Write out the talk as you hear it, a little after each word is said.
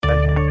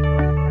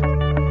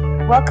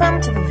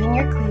Welcome to the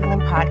Vineyard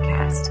Cleveland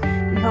podcast.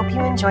 We hope you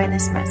enjoy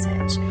this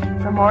message.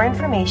 For more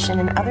information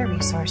and other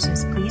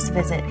resources, please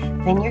visit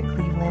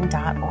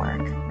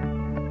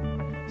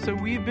vineyardcleveland.org. So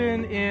we've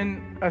been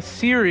in a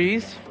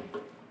series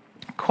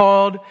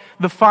called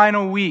The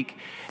Final Week,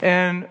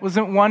 and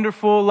wasn't it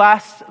wonderful?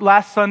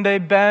 Last Sunday,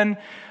 Ben,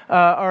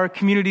 our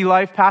community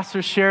life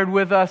pastor, shared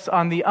with us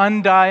on the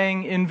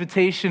undying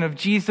invitation of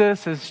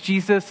Jesus as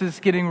Jesus is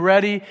getting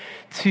ready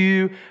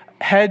to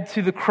head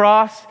to the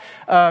cross.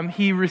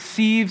 He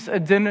receives a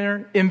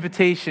dinner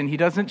invitation. He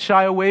doesn't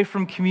shy away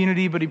from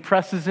community, but he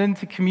presses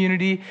into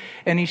community,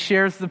 and he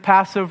shares the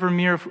Passover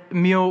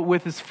meal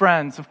with his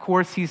friends. Of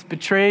course, he's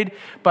betrayed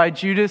by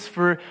Judas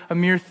for a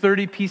mere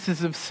 30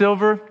 pieces of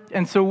silver.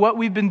 And so what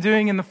we've been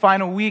doing in the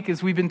final week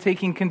is we've been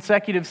taking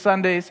consecutive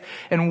Sundays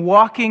and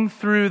walking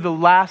through the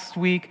last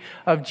week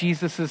of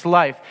Jesus'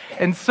 life.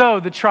 And so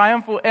the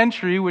triumphal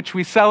entry, which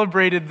we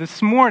celebrated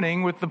this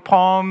morning with the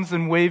palms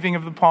and waving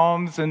of the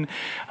palms and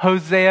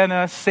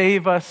Hosanna,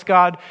 save us,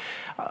 God.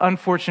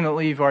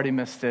 Unfortunately, you've already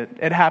missed it.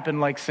 It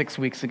happened like 6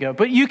 weeks ago.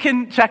 But you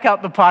can check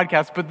out the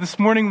podcast. But this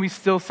morning we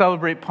still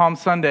celebrate Palm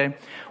Sunday.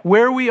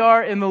 Where we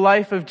are in the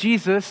life of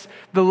Jesus,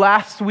 the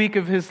last week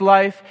of his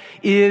life,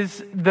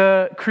 is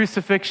the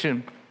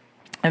crucifixion.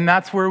 And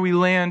that's where we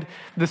land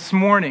this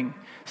morning.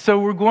 So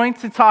we're going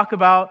to talk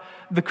about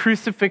the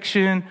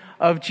crucifixion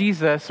of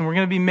Jesus, and we're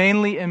going to be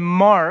mainly in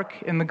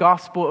Mark, in the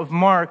Gospel of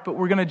Mark, but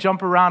we're going to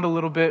jump around a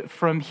little bit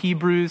from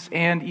Hebrews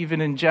and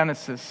even in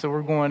Genesis. So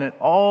we're going it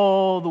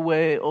all the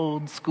way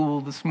old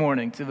school this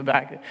morning to the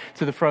back,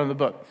 to the front of the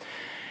book.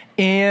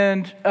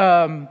 And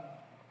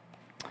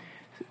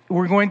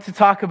we're going to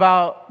talk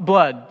about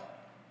blood.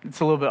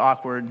 It's a little bit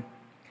awkward,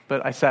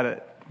 but I said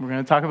it. We're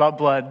going to talk about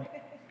blood.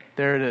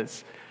 There it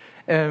is.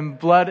 And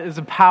blood is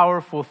a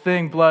powerful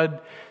thing. Blood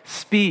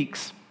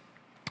speaks.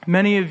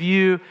 Many of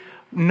you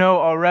know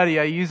already,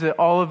 I use it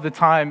all of the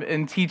time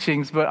in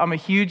teachings, but I'm a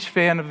huge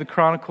fan of the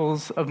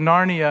Chronicles of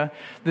Narnia,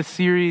 the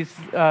series,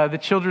 the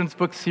children's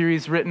book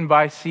series written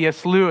by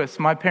C.S. Lewis.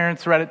 My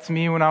parents read it to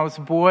me when I was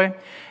a boy,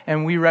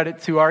 and we read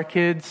it to our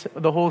kids,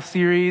 the whole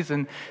series,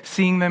 and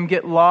seeing them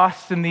get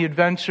lost in the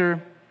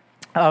adventure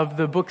of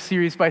the book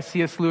series by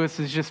C.S. Lewis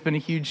has just been a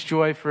huge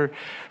joy for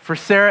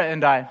Sarah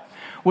and I.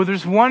 Well,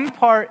 there's one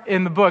part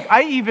in the book.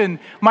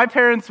 My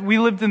parents, we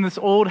lived in this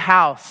old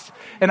house.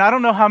 And I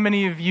don't know how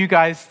many of you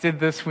guys did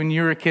this when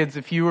you were kids,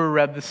 if you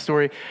read this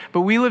story.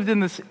 But we lived in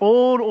this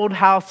old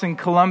house in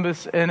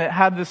Columbus, and it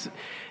had this,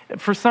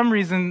 for some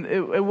reason,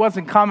 it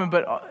wasn't common,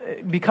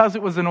 but because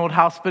it was an old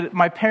house, but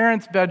my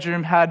parents'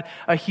 bedroom had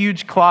a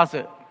huge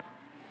closet.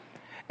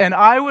 And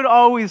I would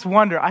always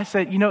wonder, I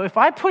said, if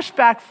I push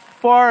back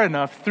far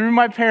enough through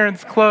my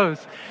parents'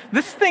 clothes,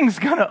 this thing's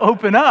going to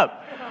open up.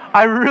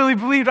 I really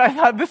believed, I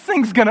thought this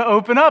thing's going to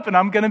open up and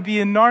I'm going to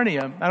be in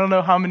Narnia. I don't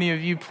know how many of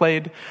you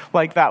played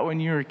like that when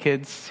you were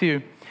kids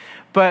too.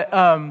 But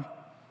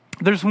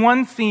there's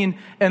one scene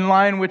in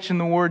Lion, Witch, and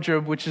the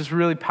Wardrobe which is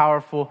really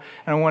powerful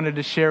and I wanted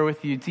to share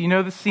with you. Do you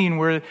know the scene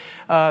where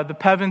the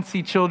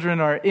Pevensey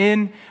children are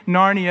in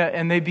Narnia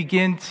and they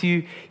begin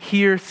to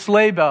hear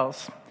sleigh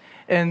bells?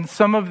 And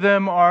some of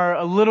them are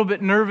a little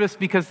bit nervous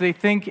because they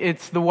think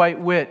it's the White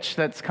Witch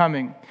that's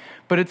coming.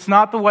 But it's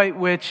not the White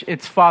Witch,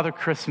 it's Father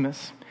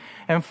Christmas.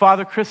 And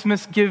Father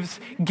Christmas gives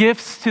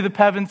gifts to the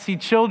Pevensey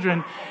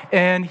children,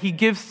 and he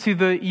gives to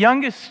the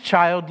youngest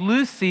child,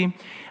 Lucy,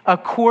 a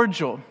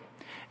cordial.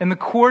 And the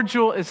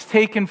cordial is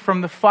taken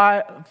from the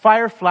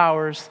fire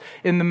flowers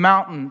in the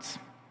mountains.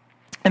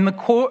 And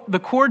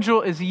the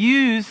cordial is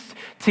used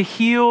to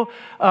heal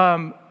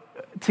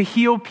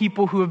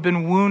people who have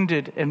been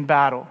wounded in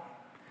battle.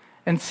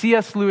 And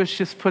C.S. Lewis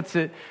just puts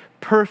it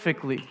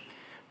perfectly.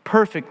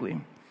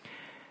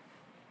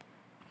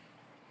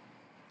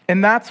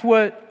 And that's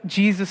what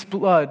Jesus'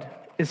 blood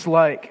is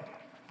like.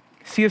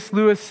 C.S.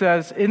 Lewis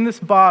says, in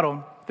this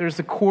bottle, there's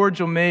a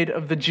cordial made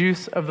of the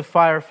juice of the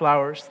fire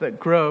flowers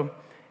that grow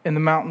in the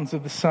mountains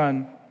of the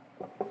sun.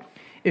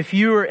 If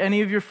you or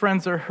any of your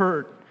friends are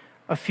hurt,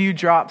 a few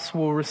drops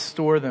will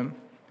restore them.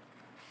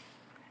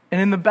 And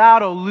in the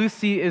battle,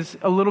 Lucy is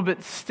a little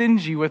bit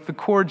stingy with the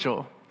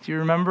cordial. Do you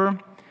remember?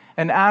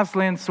 And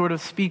Aslan sort of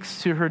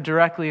speaks to her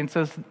directly and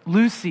says,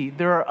 Lucy,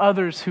 there are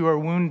others who are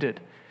wounded.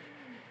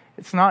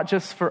 It's not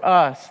just for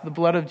us, the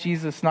blood of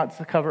Jesus, not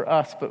to cover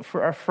us, but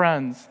for our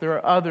friends. There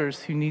are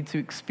others who need to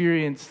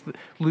experience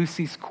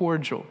Lucy's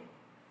cordial.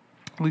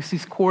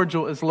 Lucy's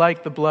cordial is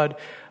like the blood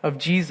of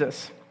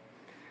Jesus.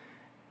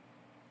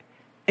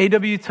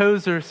 A.W.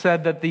 Tozer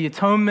said that the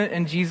atonement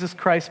in Jesus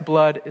Christ's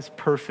blood is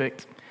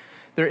perfect.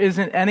 There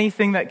isn't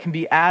anything that can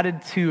be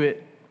added to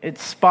it.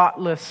 It's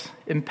spotless,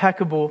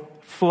 impeccable,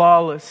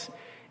 flawless.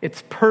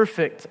 It's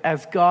perfect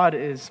as God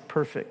is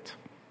perfect.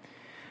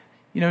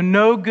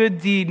 No good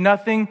deed,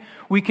 nothing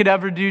we could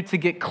ever do to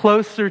get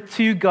closer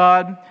to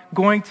God,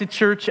 going to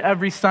church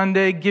every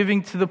Sunday,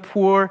 giving to the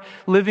poor,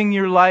 living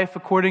your life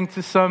according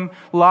to some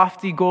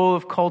lofty goal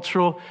of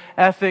cultural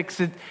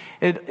ethics.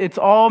 It's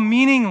all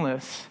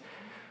meaningless.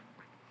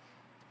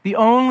 The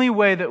only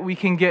way that we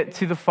can get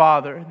to the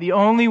Father, the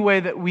only way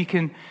that we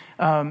can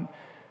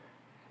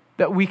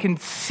that we can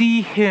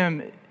see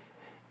him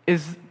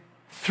is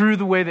through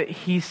the way that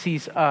he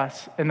sees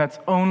us, and that's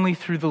only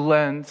through the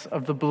lens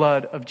of the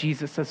blood of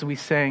Jesus, as we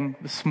sang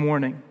this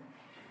morning.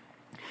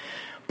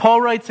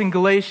 Paul writes in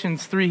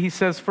Galatians 3, he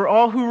says, "For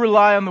all who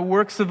rely on the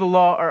works of the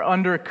law are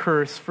under a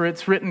curse, for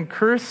it's written,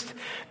 'Cursed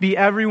be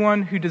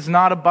everyone who does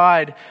not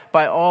abide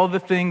by all the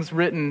things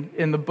written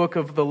in the book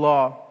of the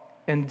law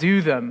and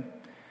do them.'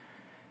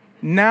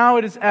 Now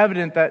it is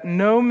evident that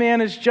no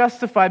man is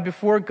justified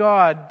before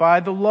God by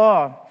the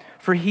law,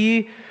 for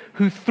he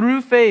who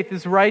through faith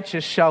is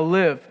righteous shall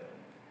live.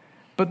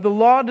 But the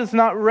law does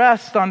not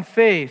rest on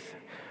faith,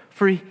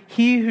 for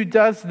he who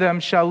does them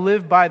shall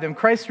live by them.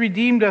 Christ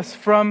redeemed us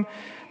from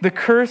the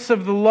curse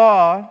of the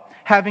law,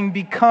 having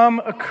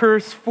become a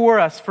curse for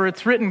us. For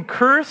it's written,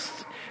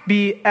 'Cursed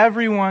be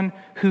everyone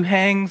who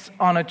hangs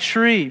on a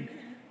tree,'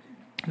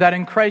 that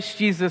in Christ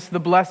Jesus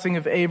the blessing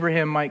of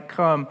Abraham might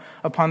come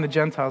upon the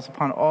Gentiles,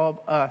 upon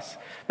all us,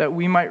 that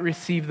we might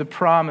receive the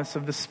promise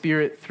of the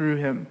Spirit through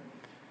him."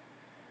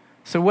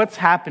 So what's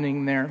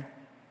happening there?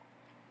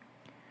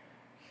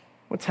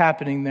 What's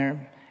happening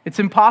there? It's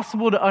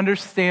impossible to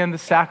understand the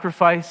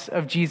sacrifice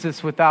of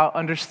Jesus without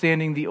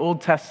understanding the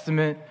Old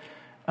Testament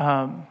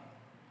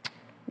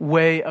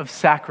way of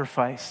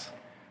sacrifice,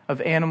 of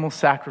animal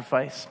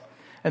sacrifice.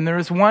 And there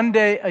is one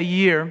day a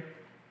year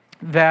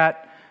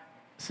that,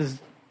 this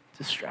is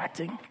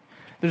distracting,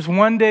 there's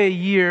one day a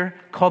year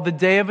called the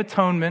Day of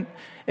Atonement,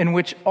 in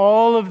which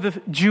all of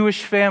the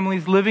Jewish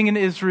families living in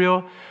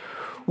Israel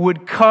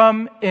would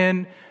come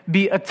and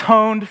be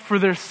atoned for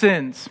their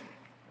sins.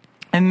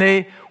 And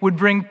they would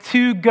bring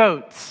 2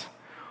 goats.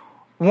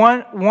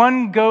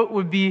 One goat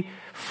would be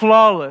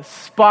flawless,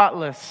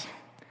 spotless,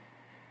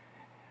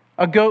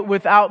 a goat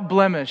without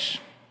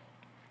blemish.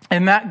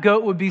 And that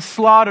goat would be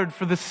slaughtered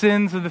for the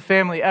sins of the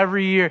family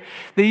every year.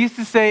 They used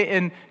to say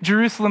in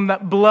Jerusalem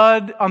that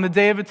blood, on the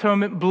Day of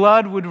Atonement,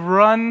 blood would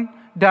run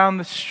down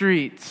the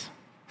streets.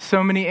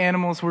 So many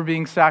animals were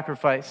being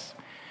sacrificed.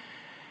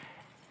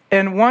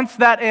 And once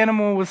that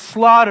animal was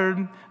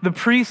slaughtered, the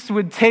priest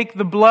would take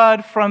the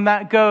blood from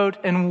that goat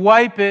and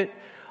wipe it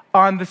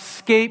on the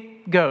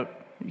scapegoat.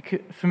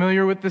 You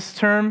familiar with this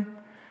term?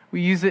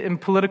 We use it in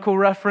political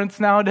reference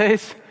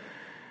nowadays.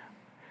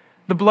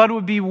 The blood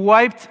would be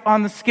wiped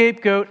on the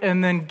scapegoat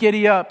and then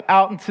giddy up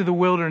out into the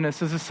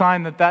wilderness as a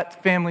sign that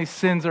that family's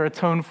sins are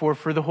atoned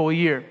for the whole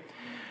year.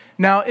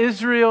 Now,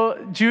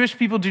 Jewish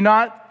people do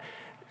not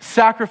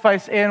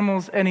sacrifice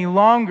animals any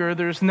longer.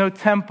 There's no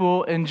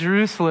temple in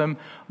Jerusalem.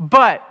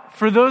 But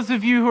for those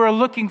of you who are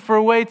looking for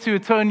a way to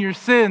atone your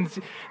sins,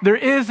 there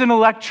is an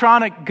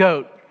electronic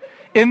goat.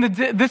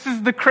 This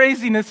is the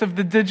craziness of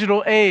the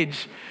digital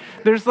age.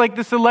 There's like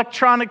this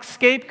electronic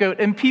scapegoat,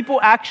 and people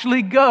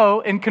actually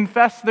go and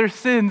confess their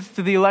sins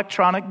to the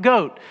electronic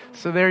goat.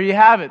 So there you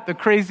have it, the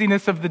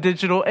craziness of the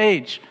digital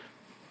age.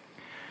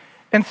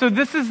 And so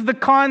this is the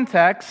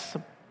context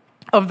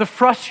of the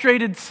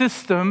frustrated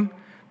system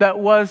that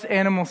was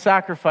animal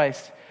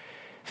sacrifice.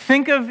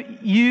 Think of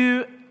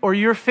you or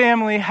your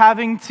family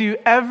having to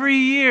every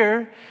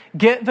year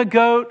get the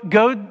goat,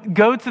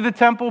 go to the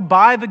temple,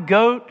 buy the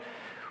goat,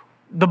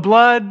 the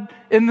blood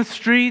in the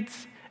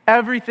streets,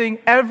 everything,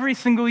 every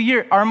single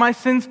year. Are my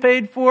sins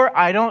paid for?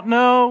 I don't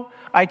know.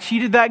 I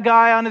cheated that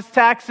guy on his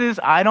taxes.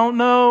 I don't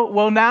know.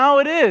 Well, now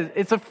it is.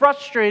 It's a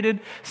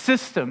frustrated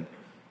system.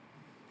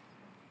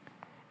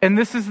 And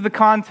this is the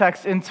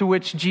context into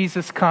which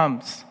Jesus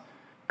comes.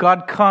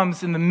 God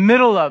comes in the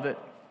middle of it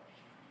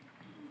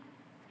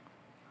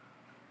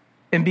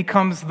and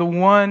becomes the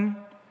one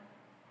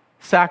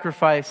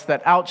sacrifice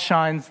that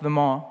outshines them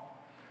all.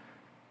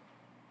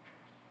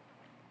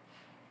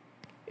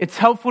 It's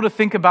helpful to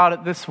think about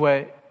it this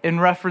way in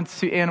reference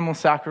to animal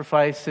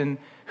sacrifice and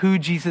who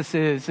Jesus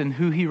is and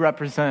who he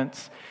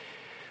represents.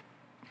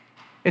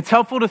 It's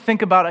helpful to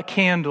think about a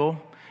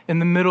candle in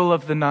the middle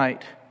of the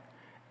night,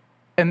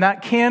 and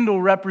that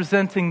candle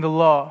representing the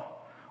law,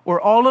 or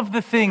all of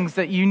the things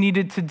that you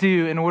needed to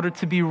do in order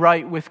to be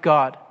right with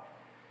God.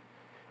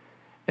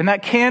 And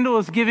that candle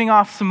is giving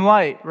off some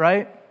light,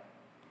 right?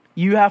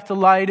 You have to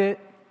light it.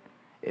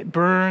 It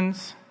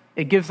burns.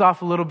 It gives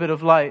off a little bit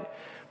of light.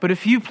 But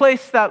if you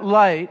place that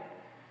light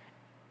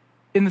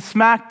in the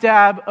smack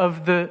dab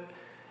of the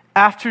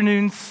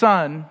afternoon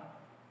sun,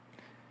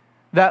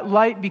 that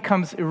light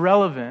becomes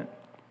irrelevant.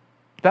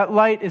 That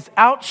light is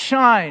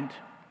outshined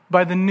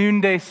by the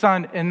noonday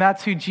sun, and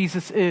that's who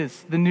Jesus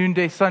is, the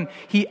noonday sun.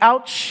 He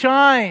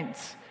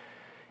outshines,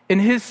 in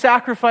his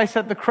sacrifice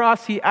at the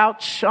cross, he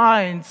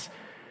outshines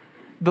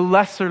the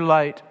lesser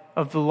light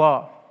of the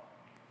law.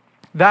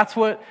 That's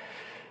what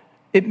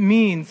it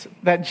means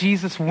that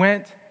Jesus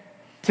went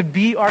to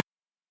be our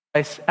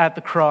sacrifice at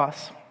the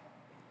cross.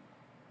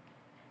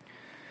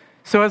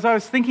 So as I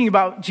was thinking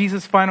about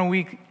Jesus' final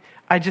week,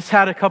 I just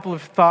had a couple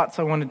of thoughts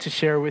I wanted to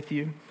share with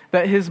you.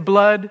 That his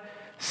blood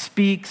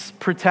speaks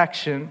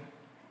protection.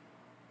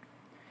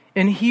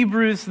 In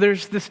Hebrews,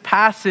 there's this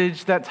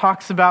passage that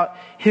talks about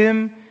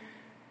him,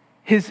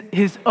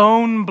 his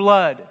own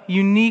blood,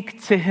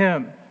 unique to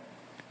him.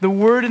 The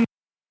word in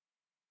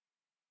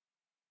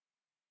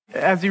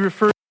as he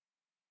refers to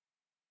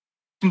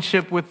the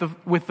relationship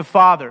with the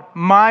Father,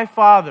 my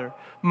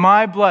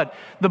blood.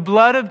 The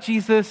blood of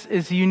Jesus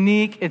is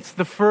unique. It's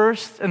the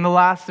first and the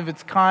last of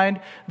its kind.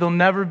 There'll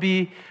never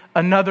be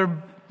another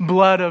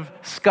blood of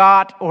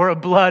Scott or a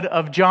blood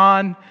of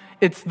John.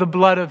 It's the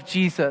blood of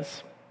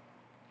Jesus.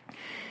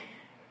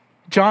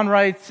 John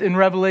writes in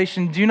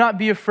Revelation, "Do not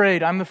be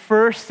afraid. I'm the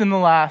first and the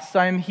last.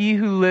 I am he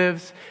who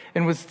lives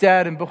and was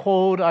dead, and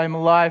behold, I am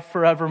alive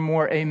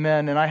forevermore.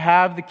 Amen. And I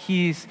have the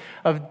keys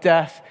of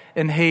death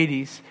and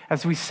Hades,"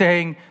 as we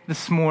sang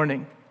this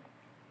morning,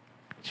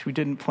 which we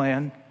didn't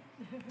plan.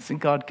 Isn't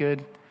God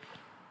good?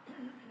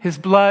 His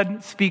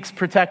blood speaks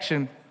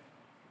protection.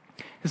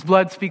 His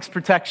blood speaks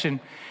protection.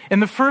 In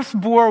the First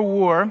Boer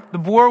War, the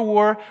Boer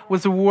War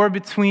was a war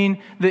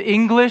between the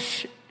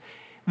English,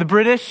 the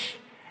British,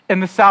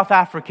 and the South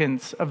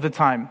Africans of the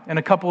time, and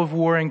a couple of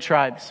warring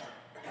tribes.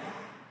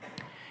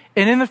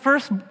 And in the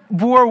First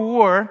Boer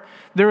War,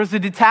 there was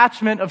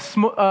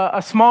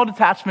a small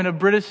detachment of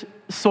British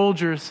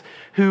soldiers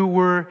who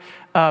were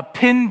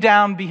pinned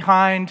down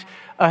behind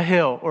a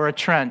hill or a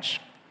trench.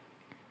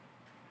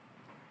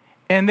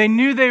 And they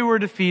knew they were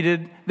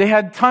defeated. They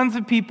had tons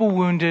of people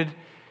wounded,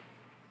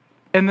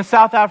 and the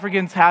South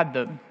Africans had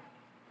them.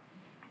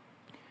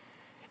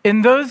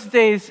 In those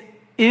days,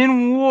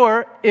 in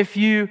war, if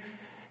you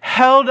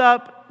held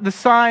up the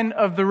sign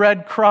of the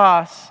Red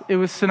Cross, it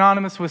was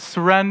synonymous with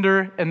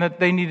surrender and that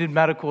they needed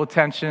medical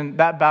attention.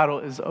 That battle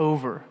is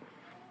over.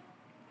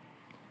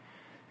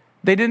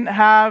 They didn't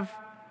have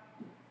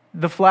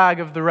the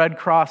flag of the Red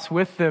Cross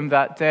with them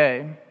that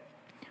day.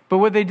 But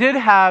what they did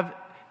have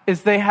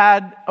is they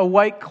had a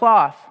white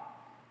cloth.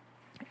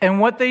 And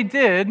what they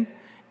did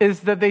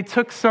is that they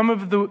took some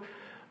of the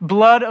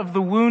blood of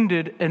the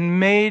wounded and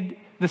made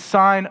the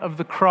sign of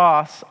the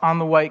cross on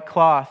the white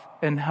cloth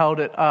and held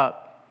it up.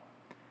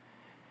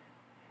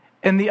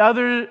 And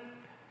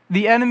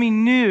the enemy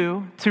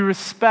knew to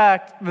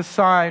respect the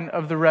sign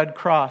of the Red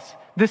Cross.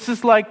 This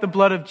is like the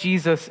blood of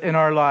Jesus in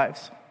our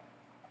lives.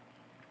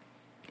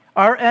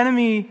 Our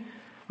enemy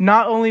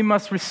not only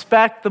must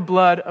respect the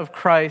blood of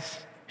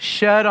Christ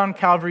shed on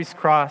Calvary's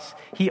cross,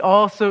 he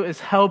also is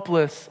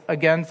helpless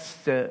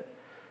against it.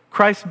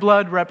 Christ's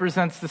blood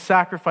represents the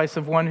sacrifice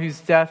of one whose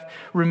death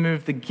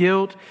removed the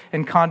guilt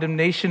and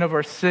condemnation of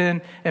our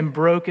sin and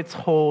broke its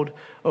hold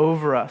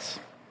over us.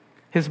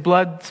 His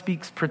blood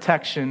speaks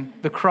protection.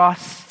 The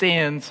cross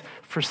stands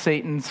for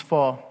Satan's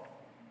fall.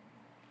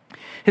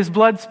 His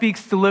blood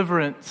speaks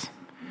deliverance.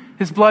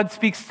 His blood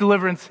speaks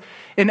deliverance.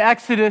 In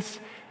Exodus,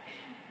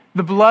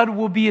 the blood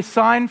will be a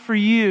sign for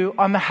you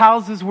on the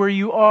houses where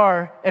you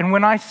are. And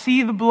when I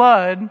see the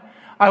blood,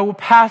 I will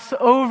pass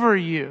over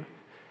you.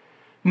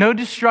 No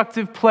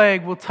destructive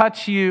plague will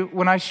touch you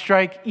when I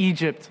strike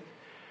Egypt.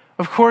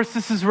 Of course,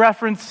 this is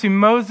reference to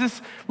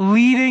Moses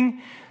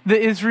leading the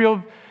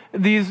Israelis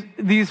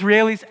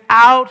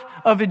out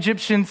of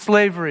Egyptian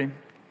slavery.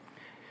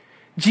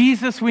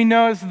 Jesus, we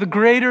know, is the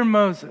greater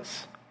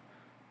Moses.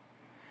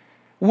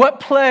 What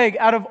plague,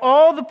 out of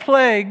all the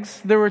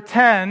plagues, there were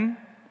 10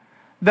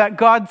 that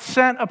God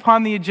sent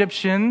upon the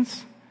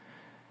Egyptians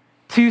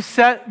to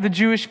set the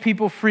Jewish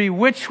people free.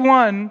 Which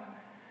one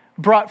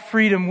brought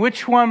freedom?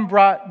 Which one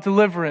brought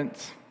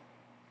deliverance?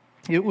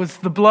 It was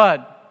the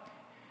blood.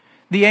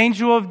 The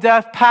angel of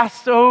death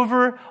passed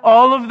over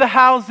all of the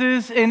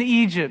houses in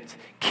Egypt,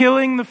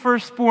 killing the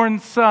firstborn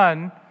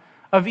son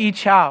of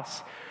each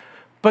house.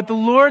 But the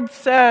Lord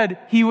said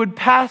he would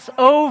pass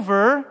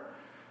over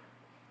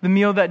the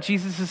meal that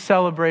Jesus is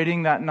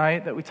celebrating that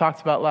night that we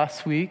talked about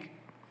last week.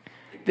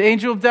 The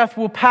angel of death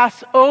will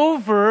pass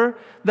over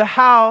the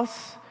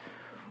house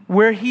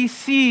where he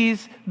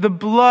sees the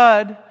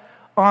blood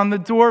on the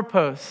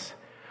doorposts.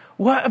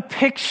 What a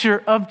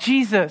picture of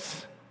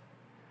Jesus.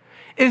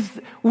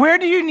 Where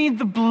do you need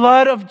the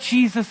blood of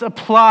Jesus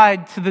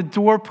applied to the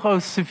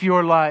doorposts of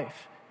your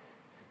life?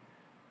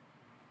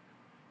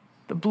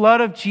 The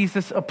blood of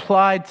Jesus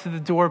applied to the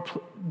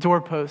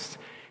doorposts.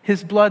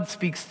 His blood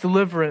speaks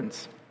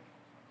deliverance.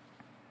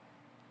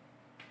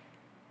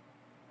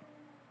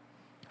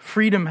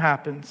 Freedom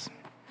happens.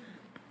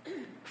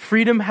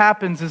 Freedom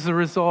happens as a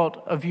result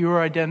of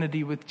your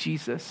identity with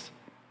Jesus.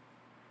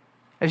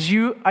 As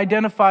you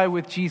identify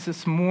with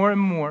Jesus more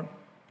and more,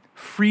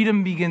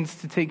 freedom begins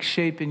to take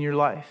shape in your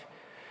life.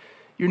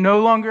 You're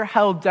no longer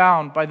held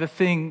down by the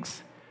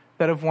things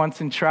that have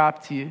once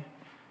entrapped you,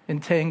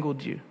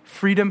 entangled you.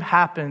 Freedom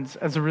happens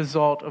as a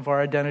result of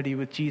our identity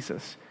with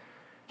Jesus.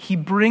 He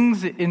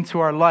brings it into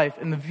our life,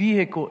 and the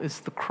vehicle is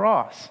the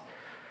cross.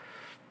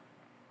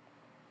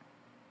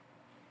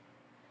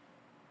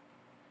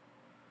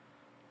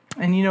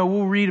 And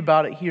we'll read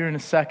about it here in a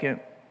second.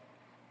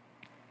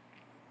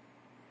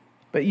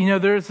 But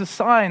there's a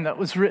sign that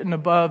was written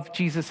above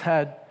Jesus'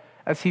 head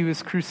as he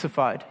was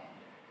crucified.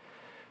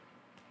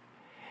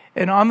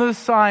 And on those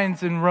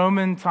signs in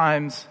Roman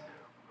times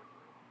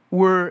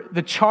were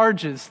the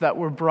charges that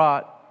were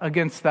brought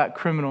against that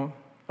criminal.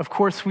 Of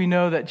course, we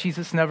know that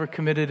Jesus never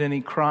committed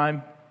any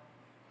crime.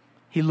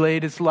 He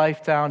laid his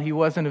life down. He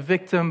wasn't a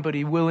victim, but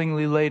he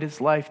willingly laid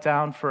his life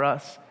down for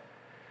us.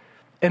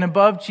 And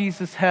above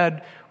Jesus'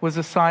 head was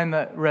a sign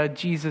that read,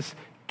 Jesus,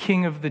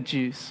 King of the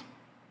Jews.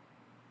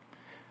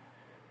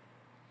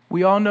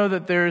 We all know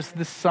that there's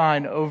this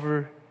sign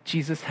over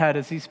Jesus' head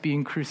as he's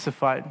being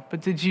crucified.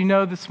 But did you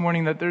know this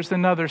morning that there's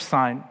another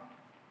sign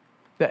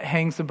that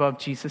hangs above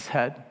Jesus'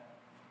 head?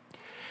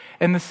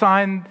 And the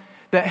sign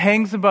that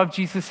hangs above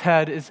Jesus'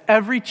 head is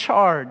every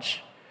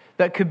charge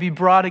that could be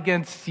brought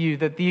against you,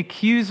 that the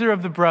accuser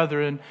of the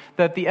brethren,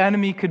 that the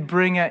enemy could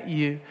bring at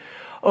you.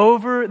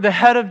 Over the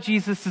head of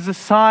Jesus is a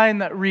sign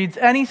that reads,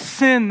 any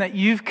sin that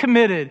you've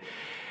committed,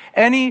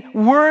 any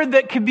word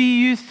that could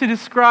be used to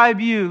describe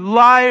you,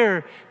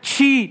 liar,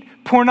 cheat,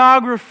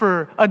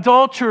 pornographer,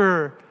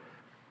 adulterer,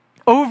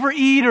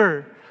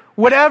 overeater,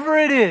 whatever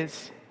it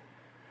is,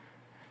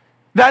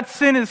 that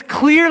sin is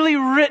clearly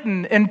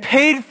written and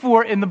paid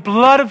for in the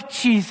blood of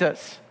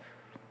Jesus.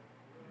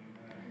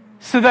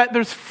 So that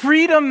there's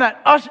freedom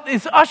that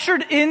is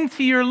ushered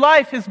into your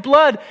life. His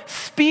blood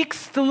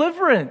speaks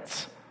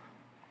deliverance.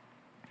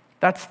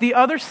 That's the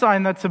other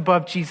sign that's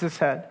above Jesus'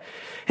 head.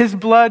 His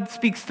blood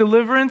speaks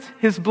deliverance.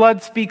 His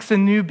blood speaks a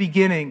new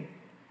beginning.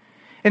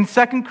 In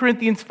 2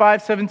 Corinthians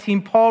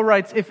 5:17, Paul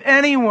writes, if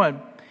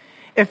anyone,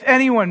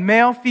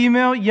 male,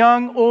 female,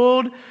 young,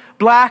 old,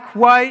 black,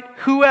 white,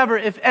 whoever,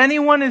 if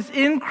anyone is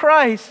in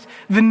Christ,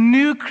 the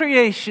new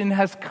creation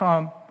has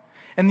come.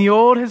 And the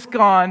old has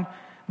gone,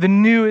 the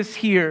new is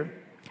here.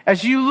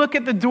 As you look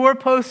at the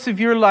doorposts of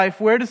your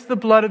life, where does the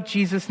blood of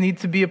Jesus need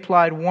to be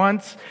applied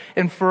once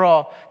and for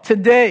all?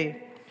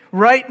 Today,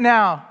 right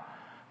now,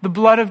 the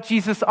blood of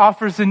Jesus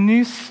offers a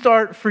new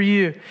start for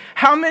you.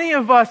 How many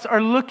of us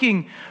are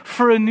looking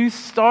for a new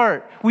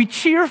start? We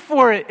cheer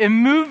for it in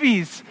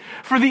movies,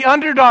 for the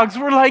underdogs.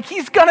 We're like,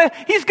 he's gonna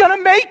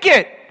make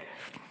it.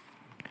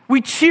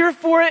 We cheer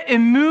for it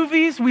in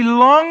movies. We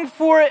long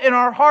for it in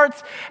our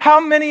hearts. How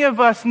many of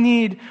us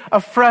need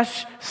a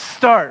fresh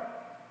start?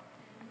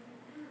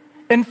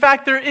 In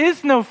fact, there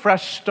is no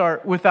fresh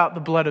start without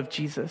the blood of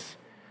Jesus.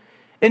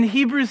 In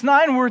Hebrews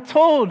 9, we're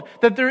told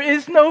that there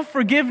is no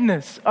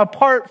forgiveness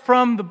apart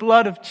from the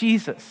blood of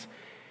Jesus.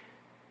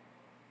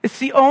 It's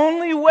the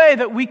only way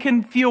that we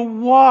can feel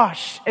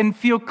washed and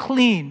feel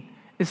clean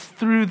is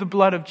through the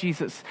blood of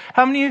Jesus.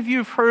 How many of you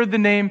have heard the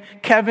name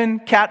Kevin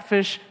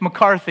Catfish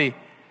McCarthy?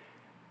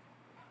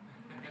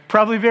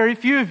 Probably very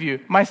few of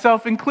you,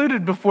 myself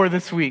included before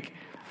this week.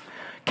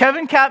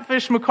 Kevin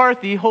Catfish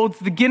McCarthy holds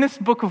the Guinness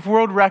Book of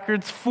World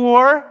Records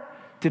for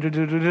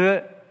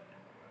the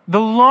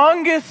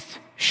longest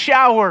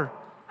shower.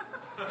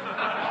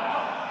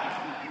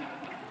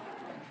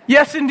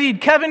 Yes,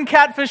 indeed. Kevin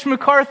Catfish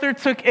McCarthy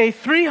took a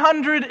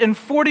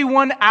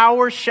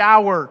 341-hour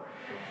shower.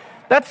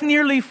 That's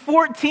nearly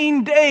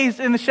 14 days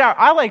in the shower.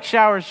 I like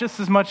showers just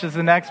as much as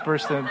the next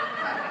person.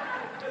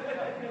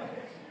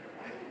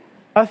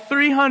 A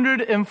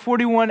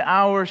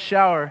 341-hour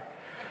shower.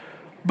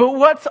 But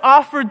what's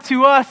offered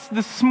to us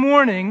this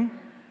morning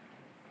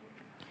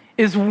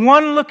is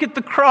one look at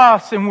the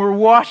cross and we're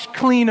washed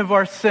clean of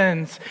our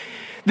sins.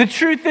 The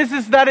truth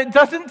is that it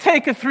doesn't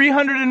take a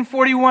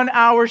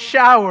 341-hour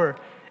shower.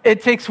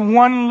 It takes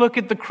one look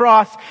at the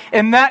cross.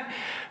 And that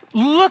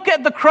look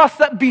at the cross,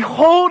 that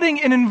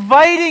beholding and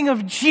inviting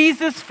of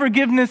Jesus'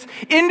 forgiveness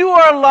into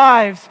our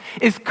lives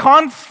is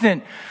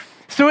constant.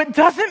 So it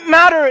doesn't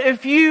matter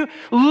if you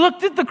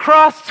looked at the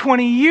cross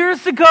 20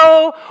 years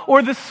ago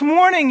or this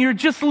morning, you're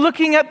just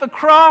looking at the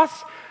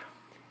cross.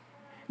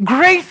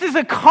 Grace is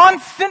a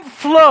constant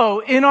flow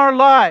in our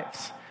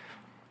lives.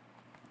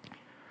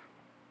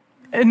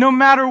 And no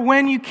matter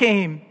when you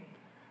came,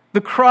 the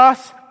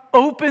cross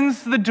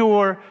opens the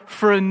door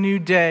for a new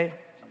day.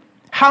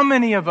 How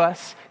many of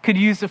us could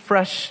use a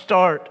fresh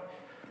start?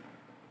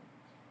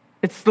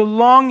 It's the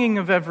longing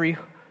of every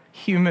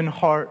human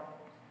heart.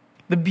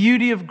 The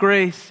beauty of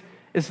grace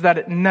is that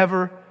it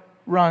never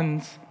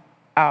runs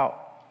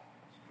out.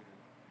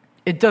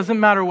 It doesn't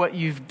matter what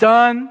you've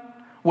done,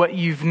 what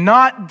you've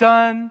not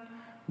done.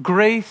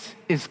 Grace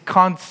is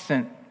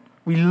constant.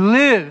 We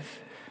live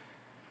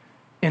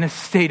in a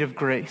state of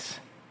grace,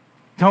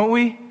 don't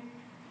we?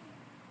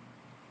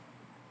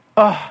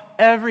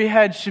 Every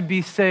head should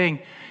be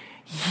saying,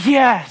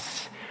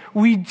 yes,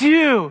 we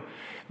do.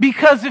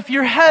 Because if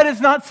your head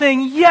is not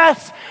saying,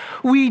 yes,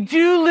 we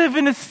do live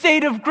in a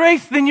state of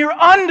grace, then you're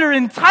under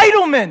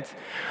entitlement.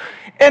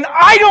 And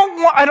I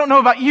don't know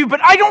about you, but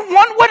I don't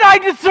want what I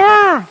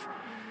deserve.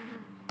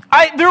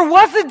 There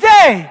was a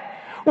day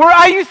where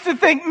I used to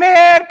think,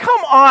 man,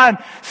 come on,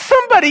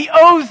 somebody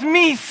owes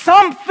me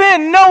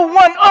something. No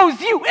one owes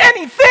you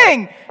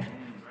anything.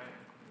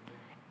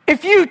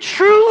 If you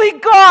truly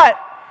got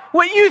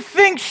what you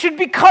think should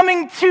be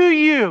coming to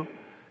you,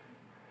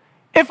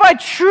 if I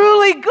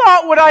truly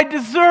got what I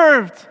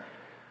deserved,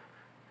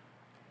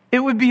 it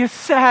would be a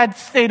sad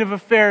state of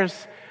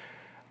affairs.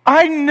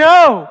 I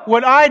know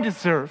what I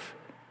deserve.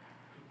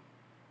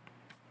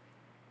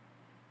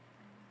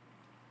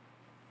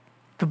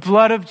 The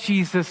blood of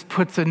Jesus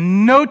puts a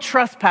no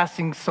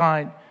trespassing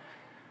sign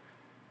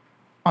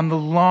on the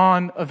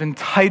lawn of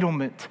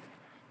entitlement.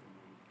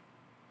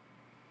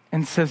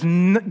 and says,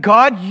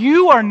 God,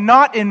 you are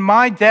not in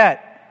my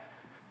debt.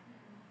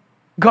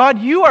 God,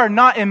 you are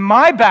not in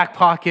my back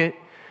pocket.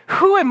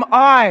 Who am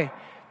I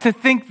to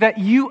think that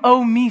you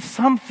owe me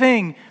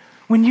something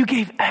when you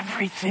gave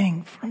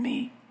everything for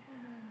me?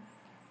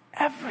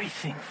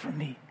 Everything for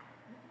me.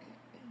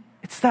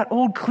 It's that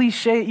old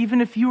cliche,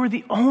 even if you were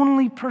the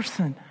only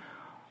person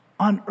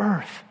on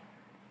earth,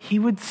 he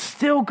would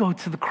still go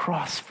to the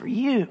cross for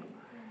you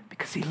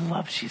because he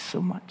loves you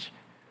so much.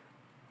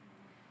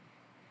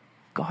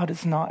 God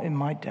is not in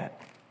my debt,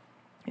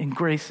 and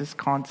grace is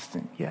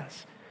constant,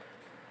 yes.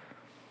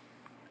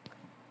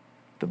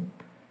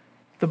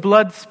 The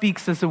blood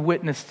speaks as a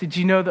witness. Did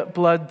you know that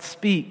blood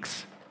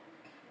speaks?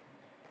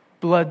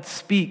 Blood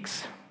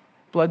speaks.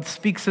 Blood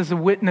speaks as a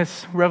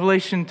witness.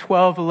 Revelation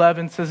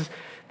 12:11 says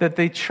that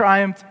they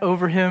triumphed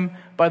over him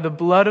by the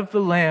blood of the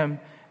Lamb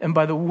and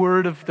by the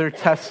word of their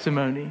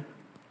testimony.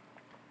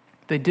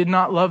 They did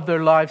not love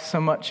their lives so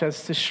much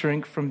as to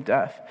shrink from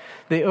death.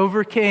 They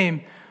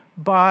overcame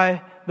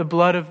by the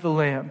blood of the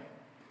Lamb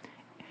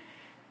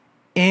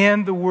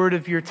and the word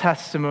of your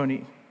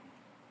testimony.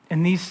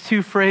 And these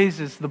two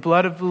phrases, the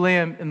blood of the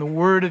Lamb and the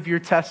word of your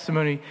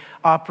testimony,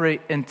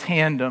 operate in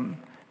tandem,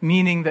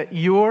 meaning that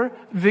your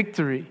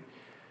victory,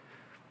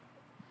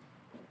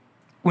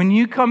 when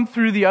you come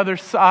through the other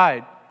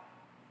side,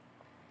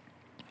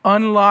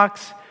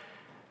 unlocks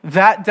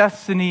that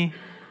destiny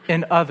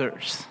in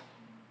others.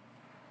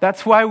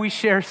 That's why we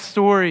share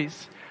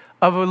stories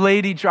of a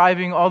lady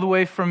driving all the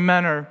way from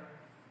Menor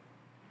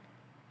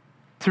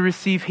to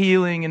receive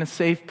healing in a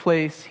safe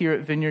place here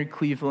at Vineyard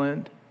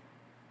Cleveland.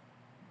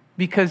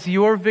 Because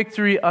your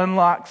victory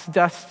unlocks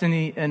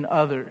destiny in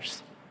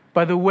others.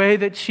 By the way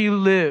that you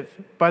live,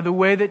 by the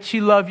way that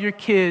you love your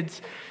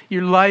kids,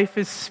 your life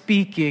is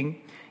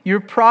speaking. You're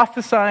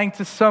prophesying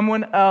to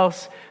someone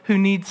else who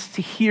needs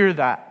to hear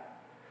that.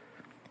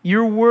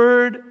 Your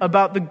word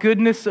about the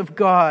goodness of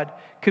God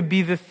could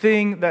be the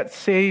thing that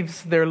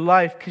saves their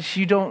life because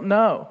you don't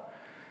know.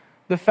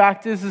 The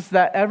fact is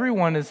that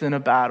everyone is in a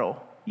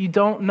battle. You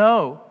don't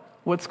know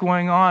what's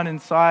going on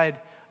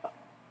inside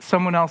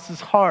someone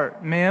else's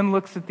heart. Man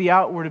looks at the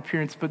outward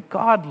appearance, but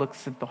God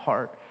looks at the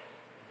heart.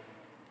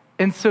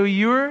 And so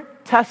your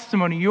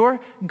testimony, your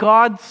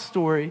God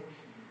story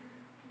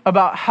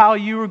about how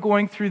you were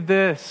going through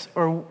this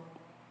or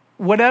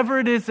whatever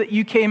it is that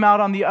you came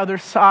out on the other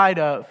side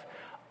of,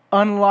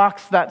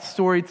 unlocks that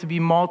story to be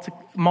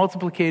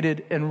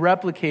multiplicated and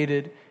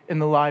replicated in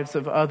the lives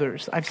of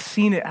others. I've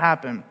seen it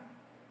happen.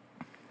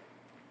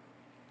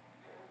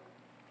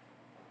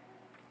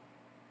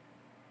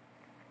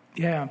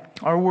 Yeah,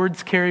 our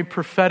words carry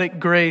prophetic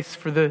grace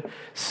for the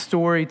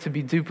story to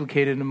be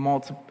duplicated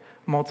and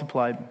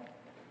multiplied.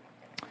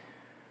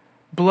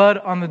 Blood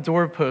on the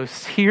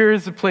doorpost. Here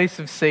is a place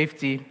of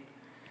safety.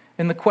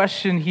 And the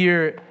question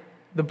here,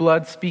 the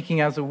blood speaking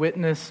as a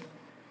witness,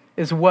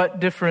 is what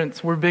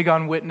difference? We're big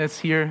on witness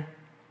here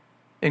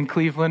in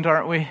Cleveland,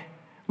 aren't we?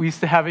 We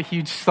used to have a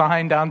huge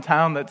sign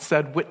downtown that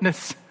said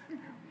witness.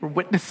 We're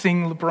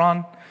witnessing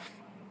LeBron.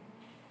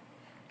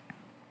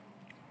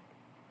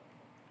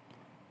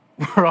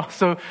 We're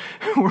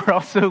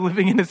also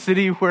living in a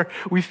city where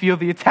we feel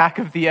the attack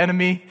of the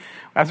enemy.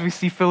 As we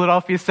see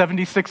Philadelphia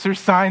 76ers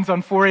signs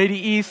on 480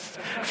 East,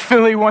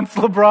 Philly wants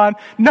LeBron.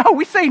 No,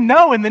 we say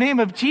no in the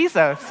name of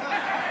Jesus.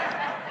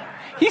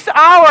 He's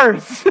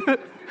ours.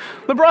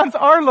 LeBron's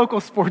our local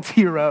sports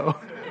hero.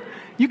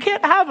 You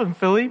can't have him,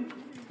 Philly.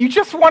 You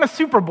just won a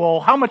Super Bowl.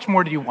 How much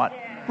more do you want?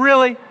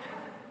 Really?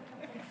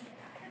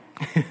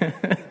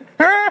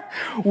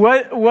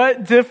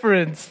 What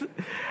difference?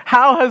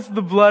 How has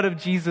the blood of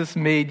Jesus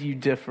made you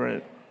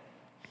different?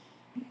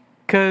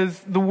 Because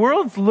the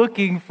world's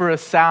looking for a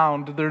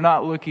sound. They're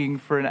not looking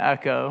for an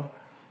echo.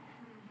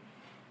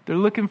 They're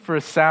looking for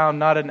a sound,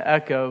 not an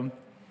echo.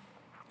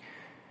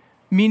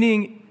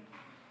 Meaning,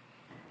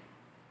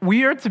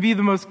 we are to be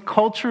the most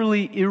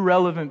culturally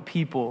irrelevant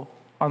people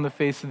on the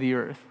face of the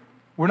earth.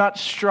 We're not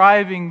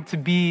striving to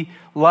be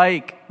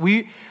like.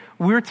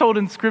 We're told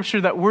in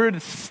Scripture that we're to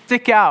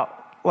stick out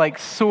like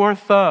sore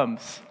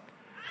thumbs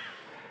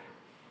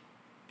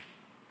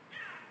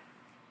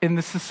in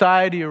the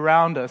society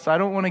around us. I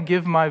don't want to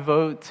give my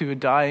vote to a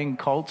dying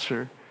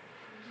culture.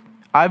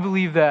 I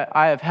believe that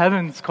I have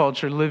heaven's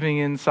culture living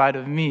inside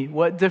of me.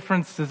 What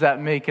difference does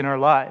that make in our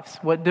lives?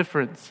 What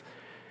difference?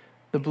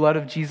 The blood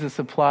of Jesus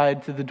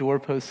applied to the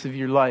doorposts of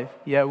your life.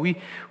 Yeah,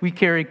 we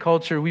carry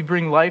culture. We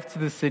bring life to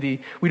the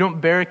city. We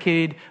don't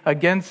barricade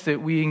against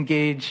it. We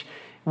engage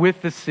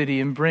with the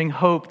city and bring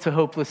hope to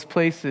hopeless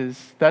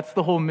places. That's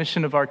the whole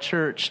mission of our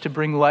church, to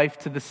bring life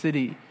to the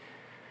city.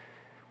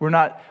 We're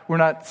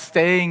not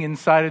staying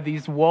inside of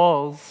these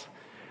walls.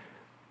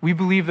 We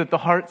believe that the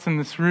hearts in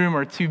this room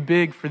are too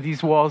big for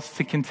these walls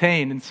to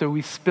contain, and so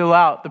we spill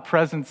out the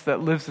presence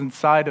that lives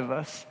inside of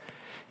us.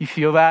 You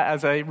feel that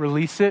as I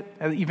release it,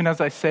 even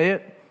as I say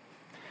it?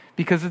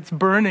 Because it's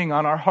burning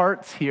on our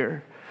hearts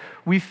here.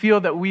 We feel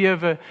that we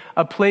have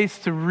a place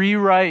to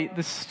rewrite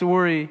the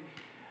story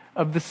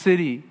of the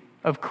city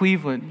of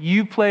Cleveland.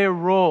 You play a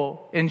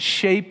role in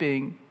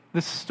shaping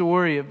the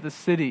story of the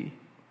city.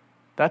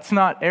 That's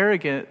not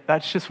arrogant.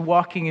 That's just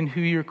walking in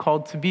who you're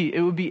called to be.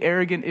 It would be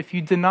arrogant if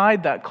you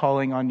denied that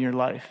calling on your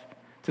life.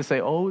 To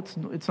say, oh,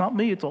 it's not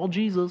me, it's all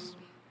Jesus.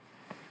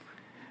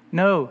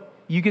 No,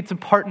 you get to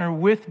partner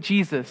with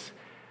Jesus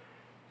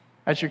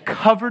as you're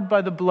covered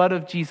by the blood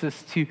of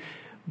Jesus to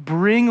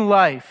bring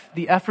life,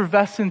 the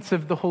effervescence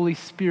of the Holy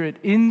Spirit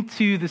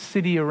into the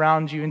city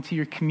around you, into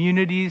your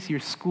communities,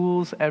 your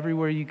schools,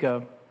 everywhere you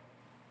go.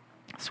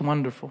 It's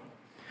wonderful.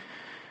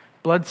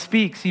 Blood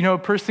speaks. You know, a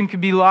person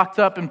could be locked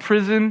up in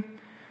prison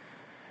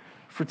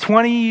for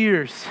 20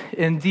 years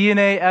and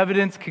DNA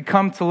evidence could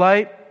come to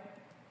light,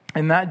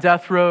 and that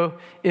death row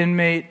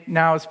inmate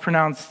now is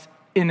pronounced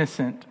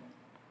innocent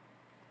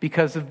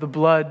because of the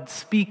blood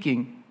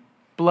speaking.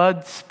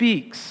 Blood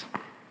speaks.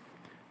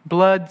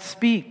 Blood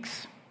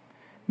speaks.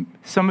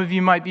 Some of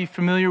you might be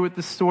familiar with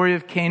the story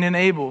of Cain and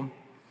Abel.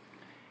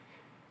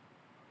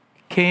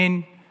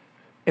 Cain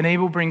and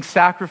Abel bring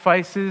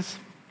sacrifices.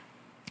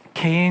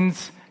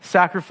 Cain's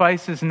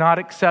sacrifice is not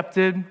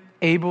accepted.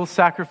 Abel's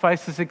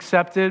sacrifice is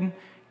accepted.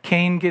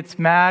 Cain gets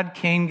mad.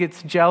 Cain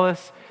gets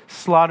jealous,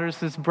 slaughters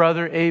his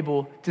brother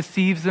Abel,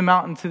 deceives him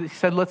out he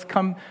said, let's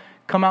come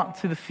out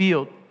to the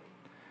field.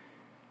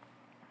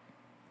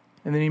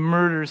 And then he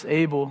murders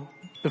Abel.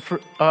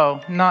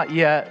 Not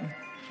yet.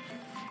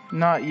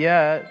 Not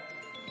yet.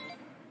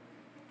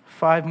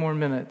 5 more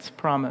minutes,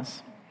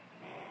 promise.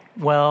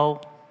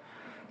 Well,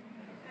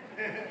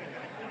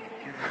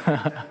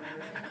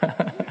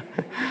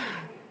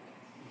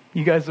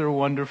 you guys are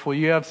wonderful.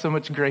 You have so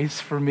much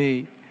grace for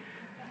me.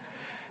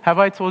 Have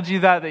I told you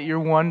that you're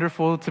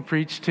wonderful to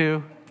preach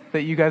to?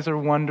 That you guys are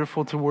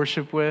wonderful to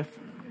worship with?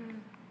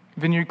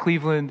 Vineyard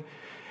Cleveland,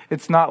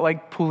 it's not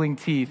like pulling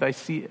teeth.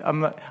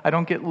 I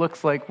don't get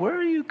looks like, where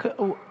are you?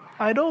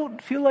 I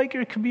don't feel like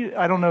you're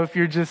I don't know if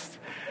you're just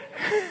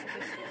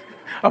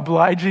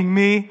obliging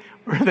me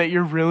or that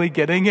you're really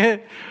getting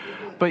it,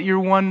 but you're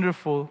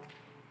wonderful.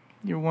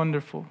 You're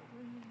wonderful.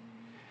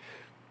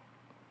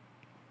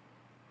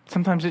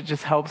 Sometimes it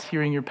just helps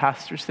hearing your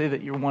pastor say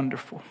that you're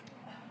wonderful.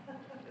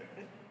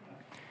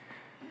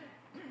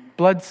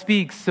 Blood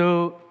speaks.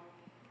 So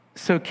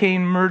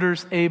Cain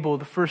murders Abel,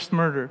 the first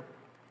murder.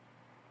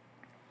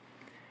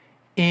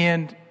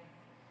 And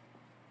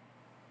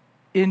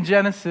in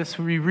Genesis,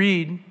 we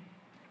read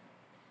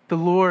the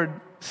Lord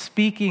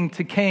speaking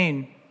to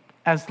Cain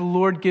as the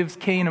Lord gives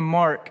Cain a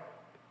mark,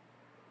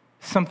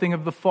 something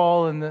of the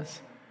fall in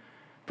this.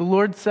 The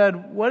Lord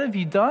said, what have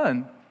you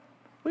done?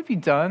 What have you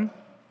done,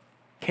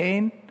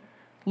 Cain?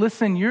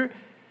 Listen,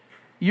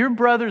 your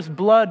brother's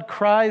blood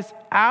cries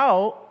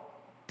out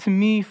to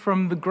me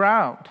from the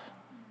ground.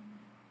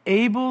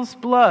 Abel's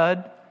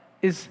blood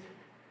is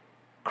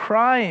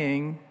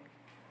crying.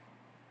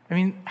 I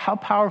mean, how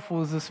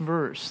powerful is this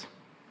verse?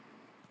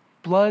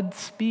 Blood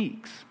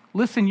speaks.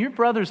 Listen, your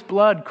brother's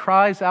blood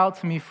cries out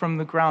to me from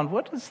the ground.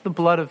 What does the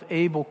blood of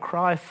Abel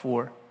cry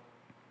for?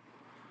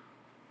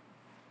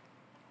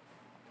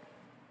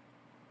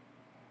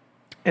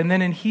 And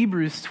then in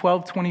Hebrews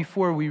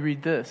 12:24, we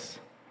read this.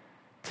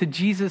 To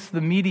Jesus,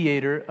 the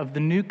mediator of the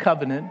new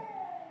covenant,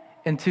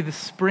 and to the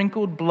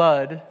sprinkled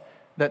blood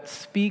that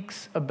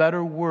speaks a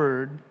better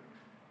word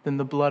than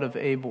the blood of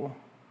Abel.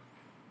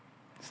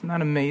 Isn't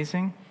that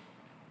amazing?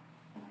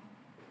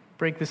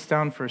 Break this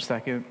down for a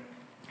second.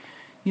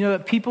 You know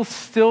that people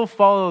still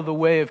follow the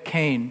way of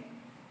Cain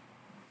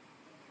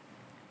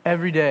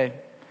every day.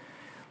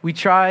 We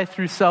try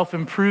through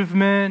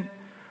self-improvement.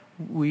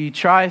 We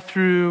try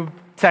through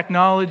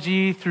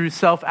technology, through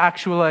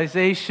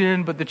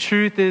self-actualization. But the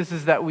truth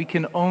is that we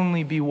can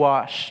only be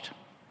washed.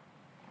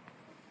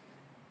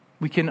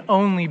 We can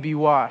only be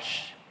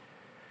washed.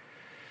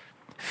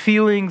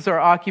 Feelings are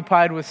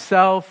occupied with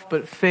self,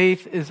 but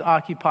faith is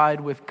occupied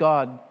with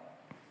God.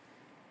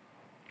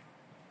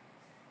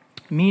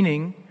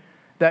 Meaning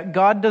that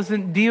God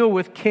doesn't deal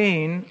with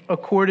Cain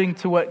according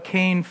to what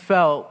Cain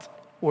felt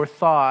or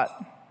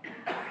thought.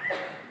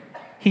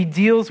 He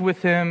deals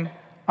with him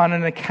on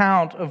an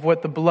account of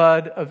what the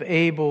blood of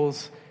Abel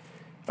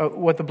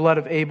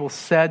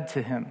said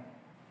to him.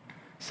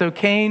 So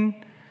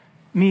Cain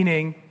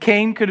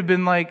could have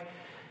been like,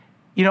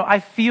 I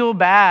feel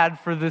bad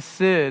for this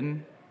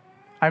sin.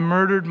 I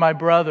murdered my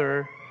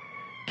brother.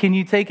 Can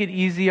you take it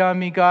easy on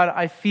me, God?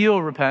 I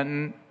feel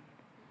repentant.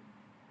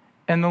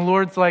 And the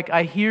Lord's like,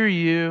 I hear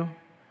you,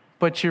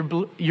 but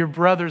your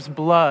brother's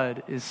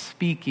blood is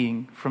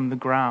speaking from the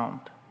ground.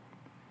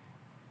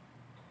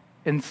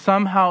 And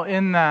somehow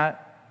in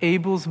that,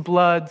 Abel's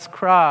blood's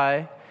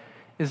cry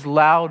is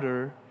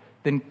louder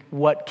than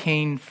what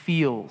Cain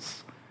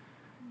feels.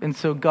 And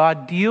so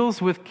God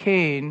deals with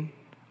Cain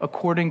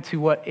according to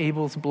what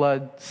Abel's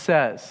blood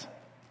says.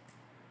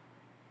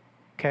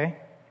 Okay?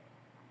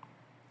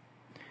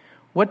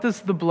 What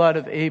does the blood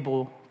of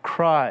Abel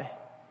cry?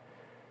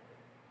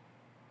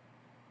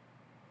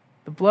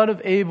 The blood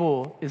of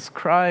Abel is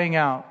crying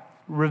out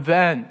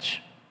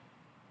revenge,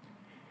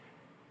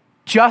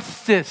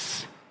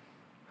 justice,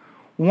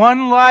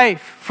 one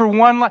life for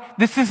one life.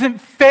 This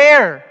isn't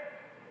fair.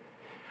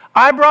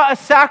 I brought a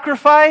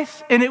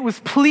sacrifice and it was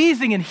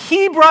pleasing, and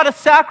he brought a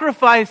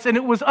sacrifice and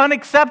it was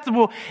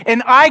unacceptable,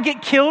 and I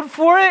get killed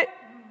for it?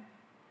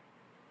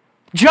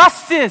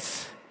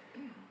 Justice,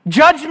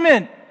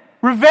 judgment,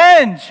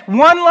 revenge,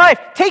 one life.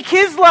 Take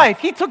his life,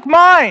 he took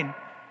mine,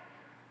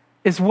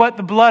 is what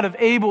the blood of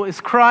Abel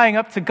is crying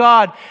up to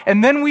God.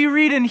 And then we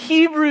read in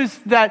Hebrews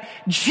that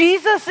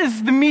Jesus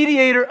is the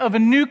mediator of a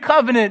new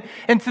covenant,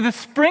 and to the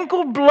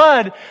sprinkled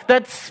blood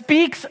that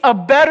speaks a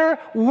better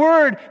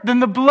word than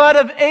the blood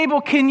of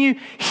Abel. Can you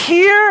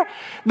hear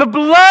the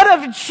blood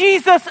of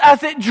Jesus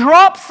as it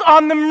drops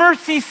on the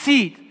mercy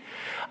seat?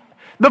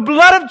 The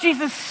blood of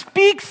Jesus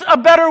speaks a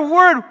better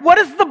word. What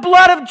does the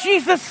blood of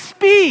Jesus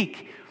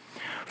speak?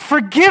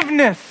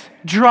 Forgiveness,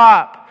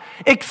 drop.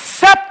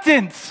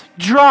 Acceptance,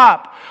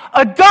 drop.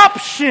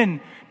 Adoption,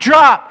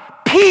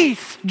 drop.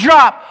 Peace,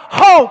 drop.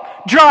 Hope,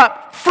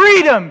 drop.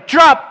 Freedom,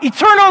 drop.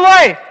 Eternal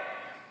life.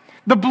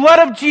 The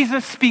blood of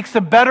Jesus speaks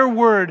a better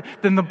word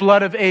than the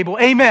blood of Abel.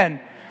 Amen.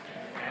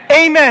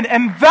 Amen.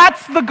 And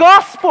that's the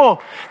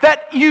gospel,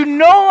 that you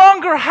no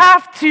longer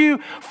have to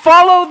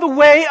follow the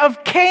way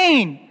of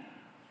Cain.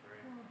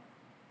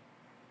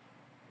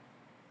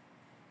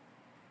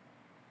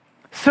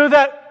 So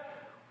that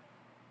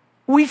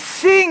we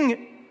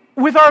sing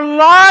with our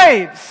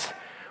lives,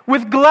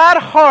 with glad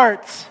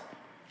hearts,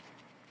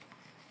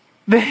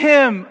 the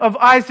hymn of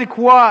Isaac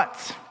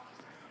Watts,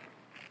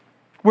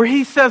 where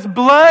he says,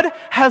 blood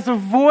has a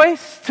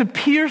voice to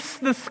pierce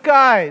the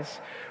skies.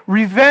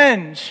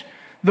 Revenge,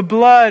 the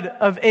blood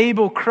of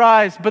Abel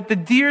cries. But the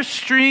dear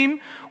stream,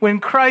 when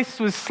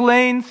Christ was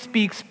slain,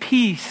 speaks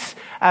peace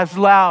as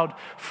loud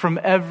from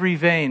every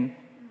vein.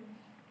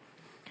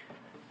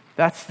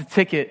 That's the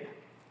ticket.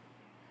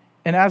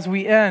 And as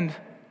we end,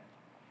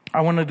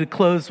 I wanted to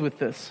close with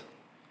this.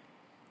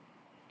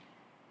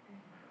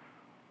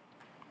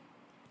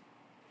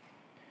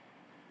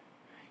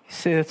 You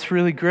say, that's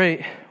really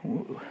great.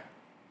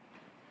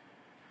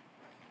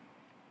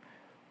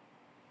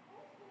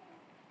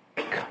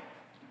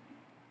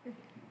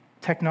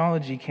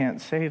 Technology can't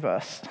save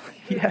us.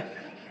 Yeah.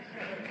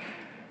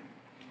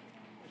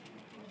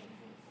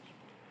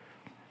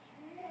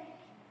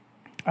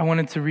 I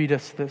wanted to read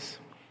us this.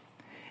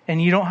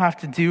 And you don't have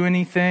to do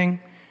anything.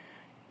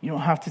 You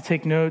don't have to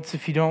take notes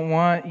if you don't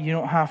want. You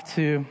don't have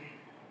to.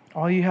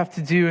 All you have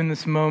to do in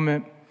this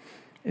moment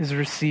is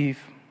receive.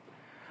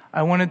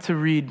 I wanted to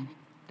read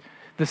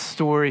this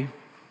story.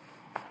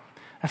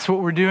 That's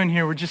what we're doing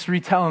here. We're just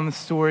retelling the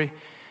story.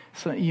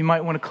 So you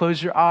might want to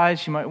close your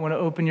eyes. You might want to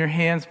open your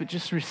hands, but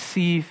just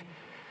receive.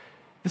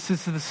 This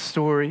is the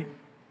story.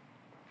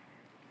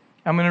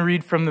 I'm going to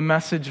read from the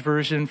Message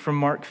version from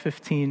Mark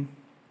 15.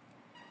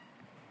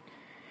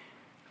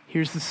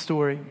 Here's the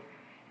story.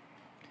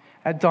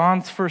 At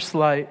dawn's first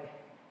light,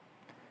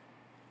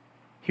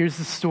 here's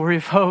the story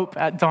of hope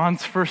at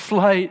dawn's first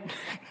light.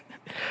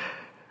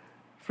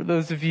 For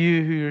those of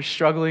you who are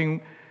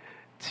struggling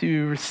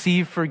to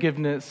receive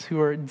forgiveness, who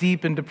are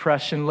deep in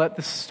depression, let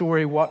this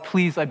story,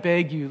 please, I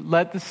beg you,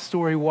 let this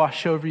story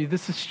wash over you.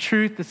 This is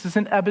truth. This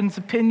isn't Eben's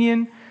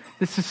opinion.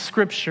 This is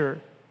Scripture.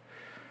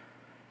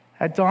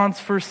 At dawn's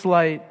first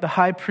light, the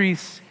high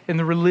priests and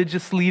the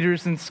religious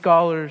leaders and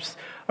scholars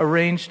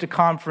arranged a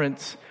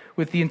conference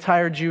with the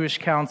entire Jewish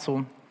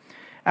council.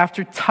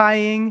 After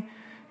tying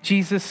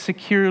Jesus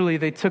securely,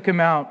 they took him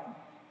out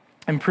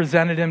and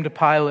presented him to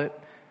Pilate.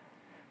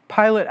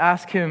 Pilate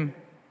asked him,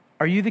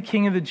 "Are you the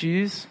king of the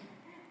Jews?"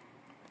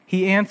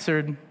 He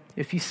answered,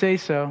 "If you say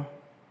so."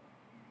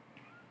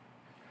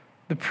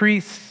 The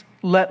priests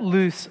let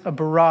loose a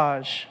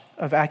barrage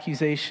of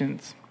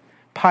accusations.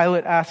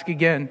 Pilate asked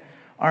again,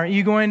 "Aren't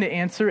you going to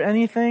answer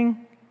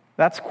anything?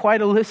 That's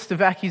quite a list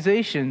of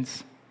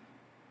accusations."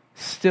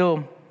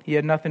 Still, he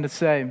had nothing to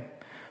say.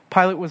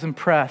 Pilate was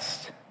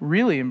impressed,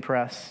 really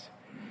impressed.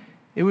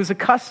 It was a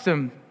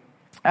custom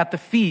at the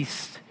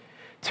feast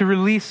to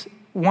release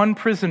one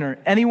prisoner,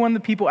 anyone the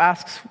people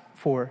asked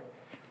for.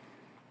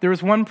 There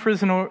was one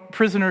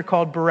prisoner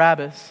called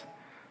Barabbas,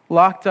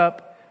 locked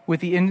up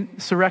with the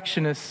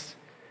insurrectionists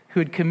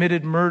who had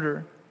committed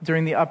murder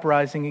during the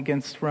uprising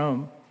against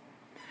Rome.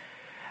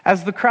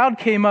 As the crowd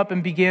came up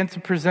and began to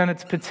present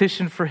its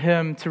petition for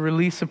him to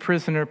release a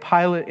prisoner,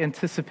 Pilate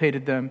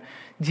anticipated them.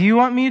 "Do you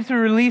want me to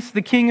release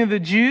the king of the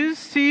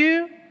Jews to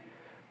you?"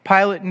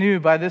 Pilate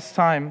knew by this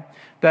time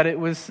that it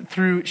was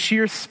through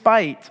sheer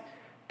spite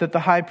that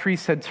the high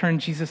priest had turned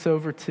Jesus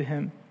over to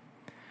him.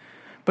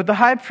 But the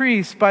high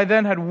priest by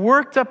then had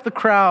worked up the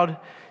crowd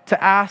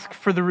to ask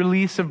for the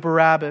release of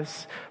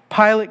Barabbas.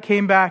 Pilate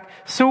came back,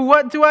 "So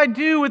what do I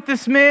do with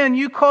this man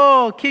you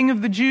call king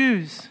of the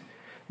Jews?"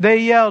 They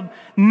yelled,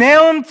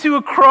 "Nail him to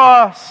a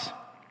cross."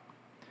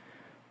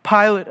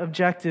 Pilate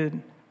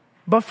objected,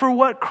 "But for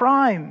what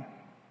crime?"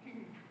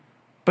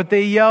 But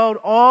they yelled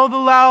all the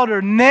louder,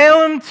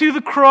 "Nail him to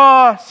the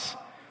cross."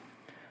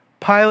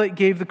 Pilate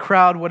gave the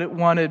crowd what it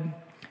wanted,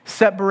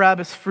 set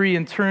Barabbas free,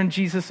 and turned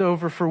Jesus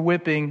over for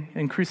whipping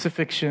and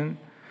crucifixion.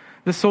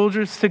 The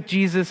soldiers took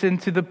Jesus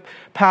into the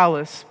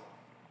palace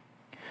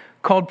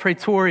called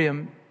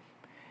Praetorium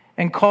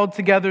and called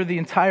together the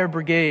entire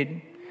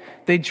brigade.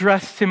 They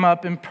dressed him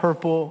up in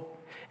purple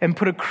and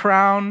put a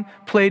crown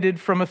plaited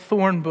from a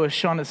thorn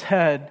bush on his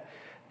head.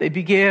 They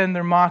began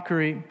their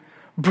mockery.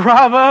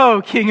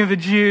 "Bravo, King of the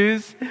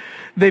Jews!"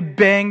 They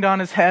banged on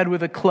his head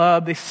with a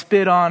club. They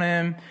spit on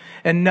him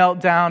and knelt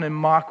down in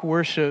mock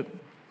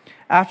worship.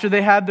 After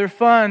they had their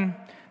fun,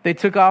 they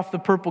took off the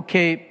purple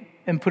cape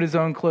and put his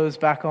own clothes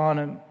back on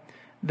him.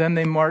 Then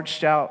they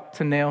marched out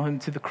to nail him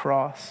to the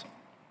cross.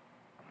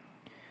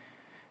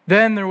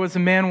 Then there was a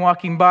man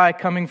walking by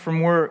coming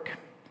from work,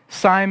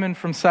 Simon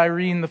from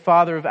Cyrene, the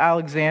father of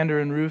Alexander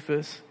and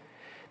Rufus.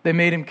 They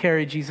made him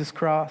carry Jesus'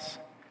 cross.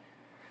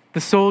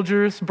 The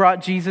soldiers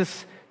brought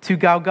Jesus to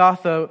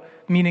Golgotha,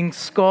 meaning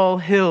Skull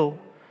Hill.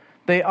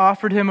 They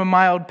offered him a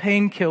mild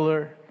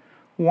painkiller,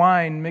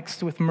 wine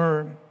mixed with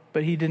myrrh,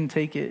 but he didn't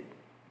take it.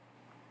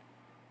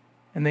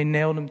 And they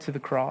nailed him to the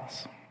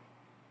cross.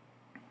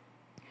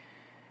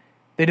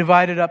 They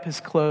divided up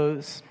his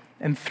clothes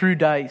and threw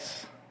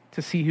dice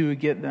to see who would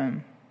get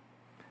them.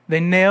 They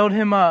nailed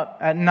him up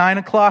at 9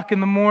 o'clock in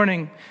the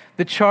morning.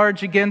 The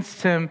charge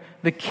against him,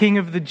 the King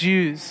of the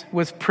Jews,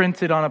 was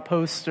printed on a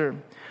poster.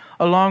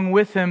 Along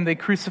with him, they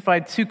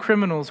crucified two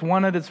criminals,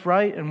 one at his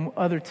right and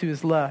other to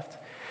his left.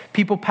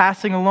 People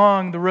passing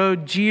along the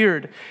road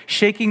jeered,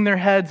 shaking their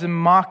heads in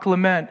mock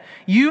lament.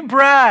 "You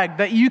bragged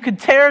that you could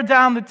tear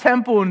down the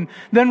temple and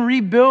then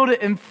rebuild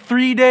it in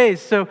 3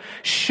 days. So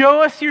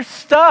show us your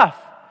stuff.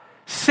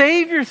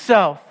 Save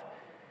yourself.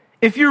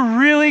 If you're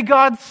really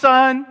God's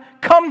son,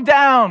 come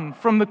down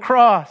from the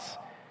cross."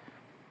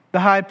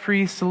 The high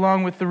priests,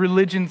 along with the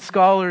religion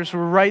scholars,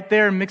 were right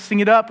there mixing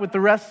it up with the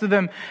rest of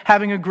them,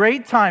 having a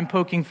great time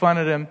poking fun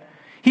at him.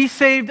 He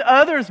saved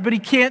others, but he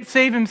can't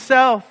save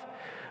himself.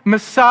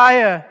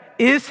 Messiah,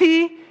 is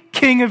he?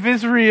 King of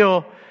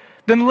Israel?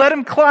 Then let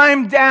him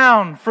climb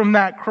down from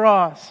that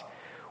cross.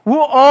 We'll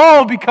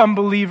all become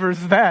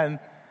believers then.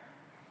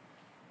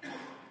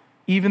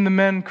 Even the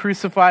men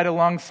crucified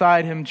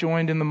alongside him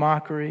joined in the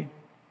mockery.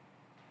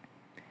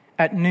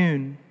 At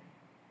noon,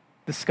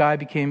 the sky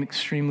became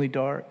extremely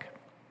dark.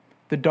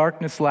 The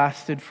darkness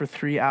lasted for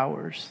 3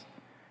 hours.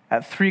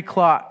 At 3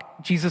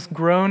 o'clock, Jesus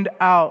groaned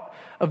out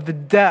of the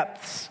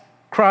depths,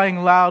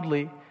 crying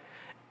loudly,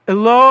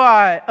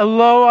 "Eloi,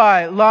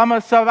 Eloi,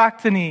 lama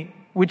sabachthani,"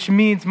 which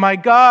means, my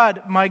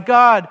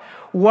God,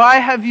 why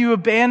have you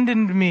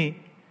abandoned me?"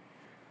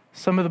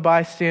 Some of the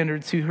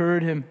bystanders who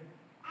heard him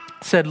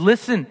said,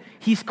 "Listen,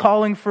 he's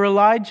calling for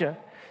Elijah."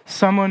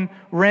 Someone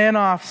ran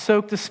off,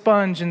 soaked a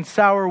sponge in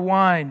sour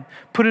wine,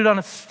 put it on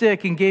a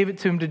stick and gave it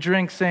to him to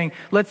drink, saying,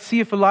 "Let's see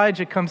if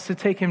Elijah comes to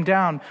take him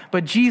down."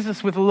 But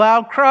Jesus, with a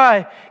loud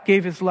cry,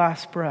 gave his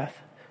last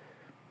breath.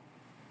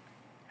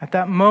 At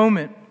that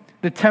moment,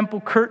 the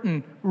temple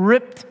curtain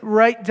ripped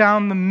right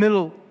down the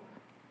middle.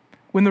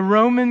 When the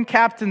Roman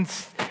captain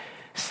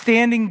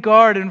standing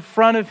guard in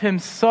front of him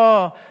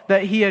saw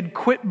that he had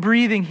quit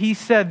breathing, he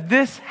said,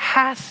 "This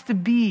has to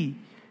be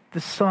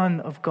the Son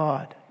of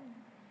God."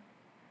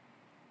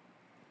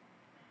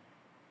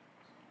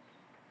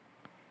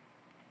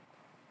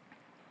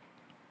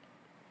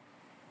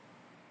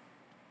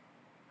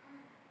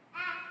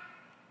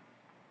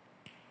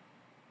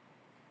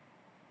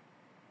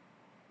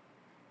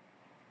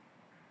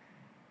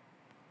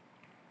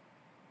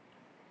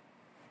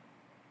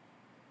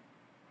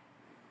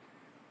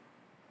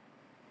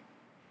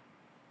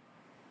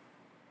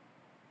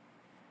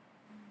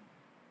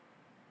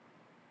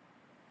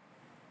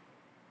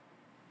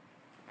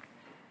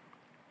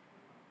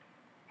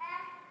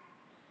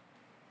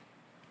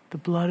 The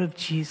blood of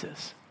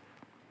Jesus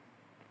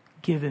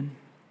given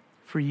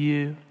for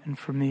you and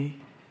for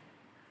me,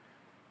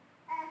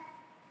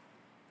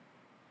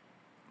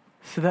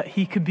 so that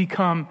he could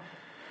become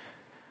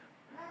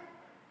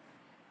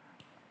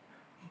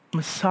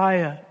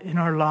Messiah in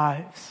our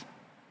lives.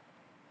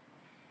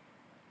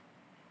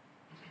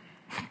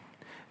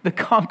 The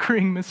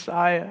conquering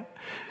Messiah.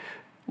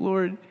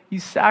 Lord,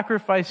 you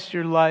sacrificed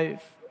your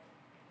life.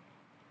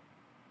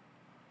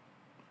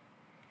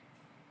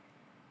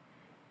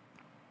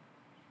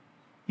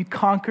 You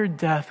conquered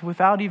death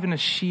without even a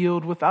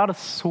shield, without a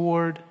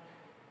sword.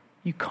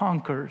 You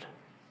conquered.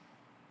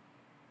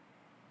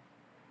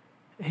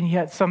 And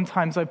yet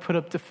sometimes I put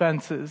up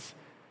defenses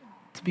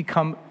to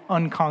become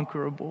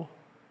unconquerable.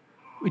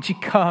 Would you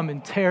come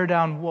and tear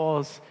down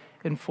walls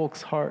in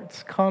folks'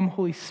 hearts? Come,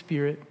 Holy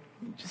Spirit.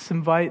 Just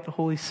invite the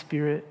Holy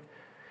Spirit.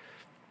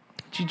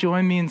 Would you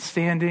join me in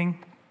standing?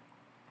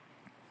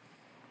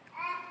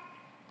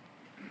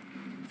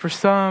 For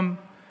some,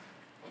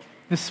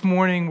 this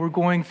morning we're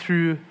going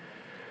through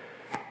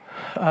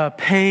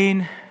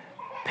pain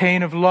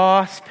of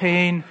loss,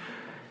 pain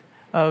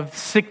of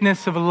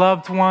sickness of a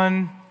loved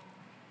one.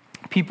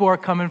 People are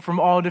coming from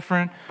all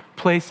different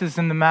places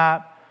in the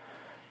map.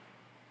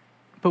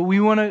 But we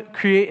want to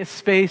create a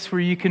space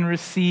where you can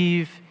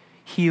receive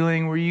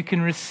healing, where you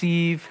can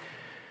receive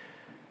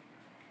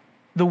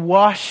the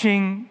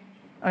washing.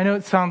 I know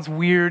it sounds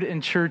weird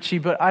and churchy,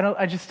 but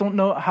I just don't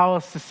know how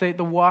else to say it.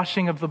 The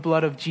washing of the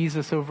blood of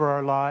Jesus over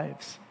our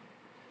lives.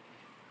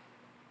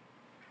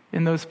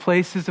 in those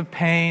places of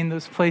pain,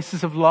 those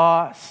places of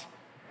loss,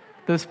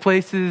 those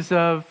places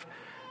of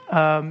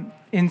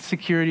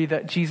insecurity,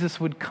 that Jesus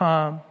would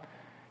come,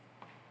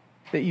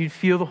 that you'd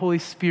feel the Holy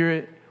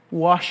Spirit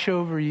wash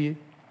over you.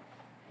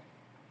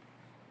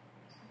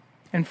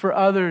 And for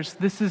others,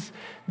 this is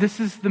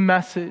the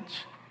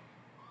message.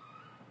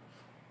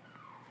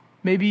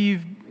 Maybe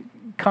you've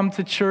come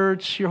to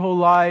church your whole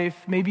life.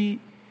 Maybe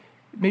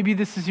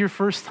this is your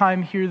first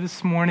time here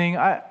this morning.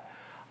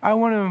 I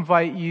want to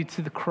invite you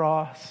to the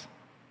cross.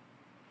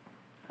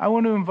 I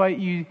want to invite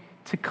you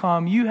to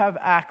come. You have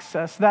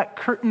access. That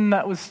curtain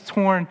that was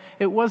torn,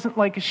 it wasn't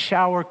like a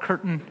shower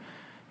curtain.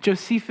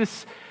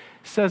 Josephus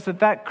says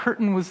that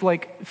curtain was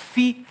like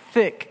feet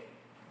thick.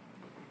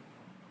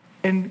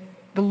 And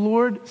the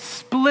Lord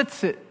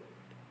splits it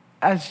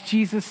as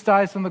Jesus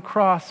dies on the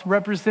cross,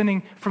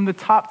 representing from the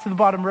top to the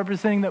bottom,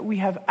 representing that we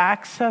have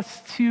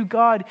access to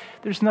God.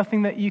 There's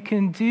nothing that you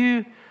can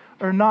do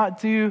or not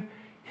do.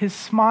 His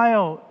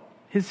smile,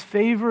 His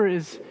favor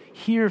is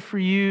here for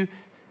you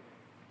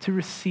to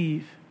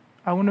receive.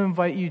 I want to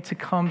invite you to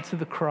come to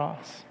the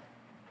cross.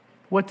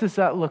 What does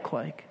that look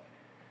like?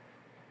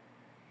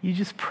 You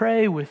just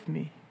pray with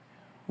me.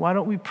 Why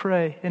don't we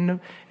pray? And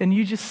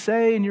you just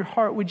say in your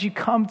heart, would you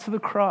come to the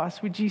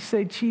cross? Would you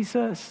say,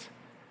 Jesus,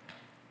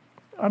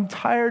 I'm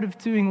tired of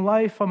doing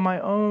life on my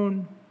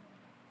own.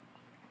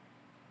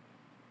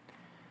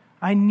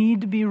 I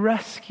need to be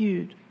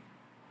rescued.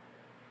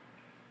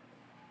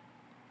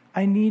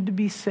 I need to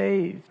be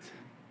saved.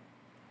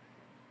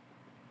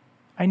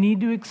 I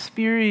need to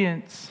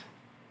experience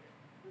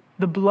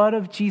the blood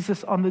of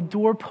Jesus on the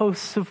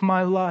doorposts of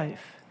my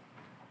life.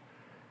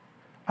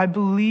 I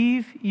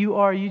believe you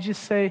are. You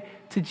just say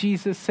to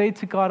Jesus, say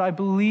to God, I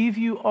believe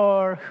you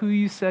are who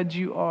you said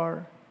you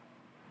are.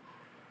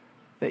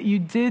 That you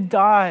did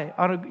die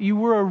you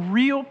were a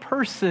real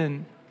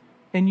person,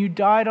 and you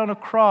died on a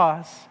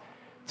cross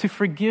to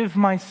forgive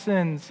my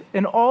sins.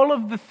 And all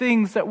of the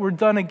things that were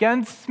done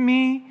against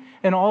me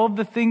and all of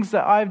the things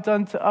that I've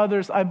done to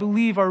others, I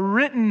believe are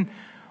written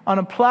on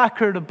a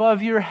placard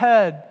above your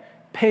head,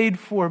 paid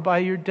for by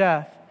your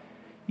death.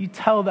 You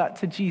tell that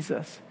to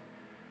Jesus.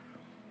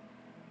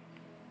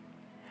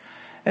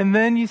 And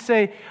then you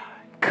say,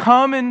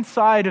 come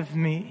inside of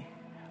me.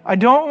 I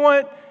don't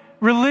want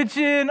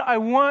religion. I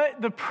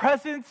want the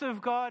presence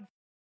of God.